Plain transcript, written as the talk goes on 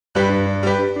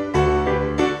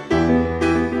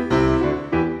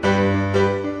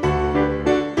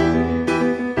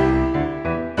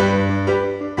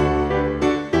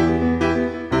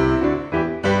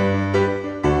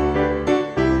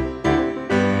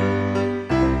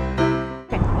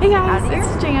guys,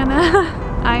 it's Jana.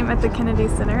 I'm at the Kennedy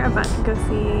Center about to go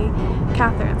see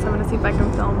Kathryn, so I'm going to see if I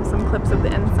can film some clips of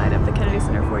the inside of the Kennedy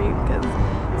Center for you because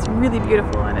it's really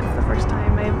beautiful and it's the first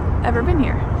time I've ever been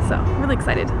here, so I'm really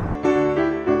excited.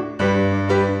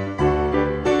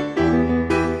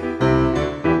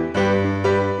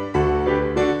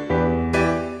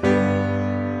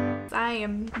 I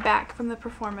am back from the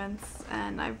performance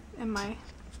and I'm in my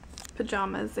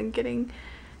pajamas and getting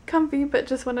comfy, but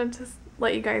just wanted to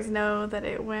let you guys know that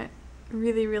it went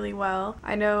really well.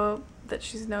 I know that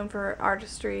she's known for her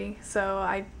artistry, so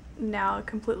I now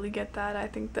completely get that. I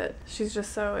think that she's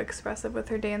just so expressive with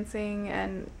her dancing,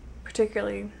 and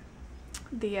particularly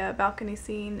the balcony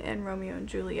scene in Romeo and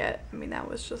Juliet. I mean, that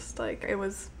was just like, it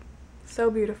was so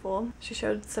beautiful. She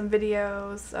showed some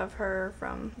videos of her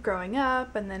from growing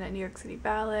up and then at New York City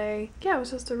Ballet. Yeah, it was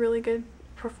just a really good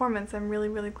performance. I'm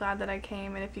really glad that I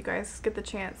came, and if you guys get the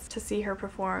chance to see her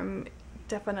perform,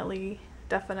 definitely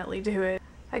do it.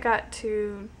 I got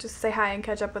to just say hi and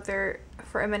catch up with her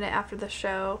for a minute after the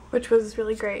show, which was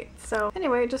really great. So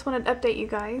anyway, just wanted to update you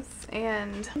guys,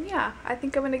 and yeah, I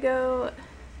think I'm gonna go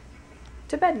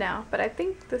to bed now, but I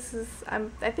think this is,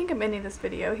 I think I'm ending this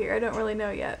video here. I don't really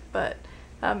know yet, but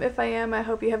if I am, I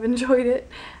hope you have enjoyed it,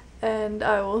 and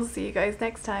I will see you guys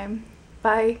next time.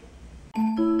 Bye.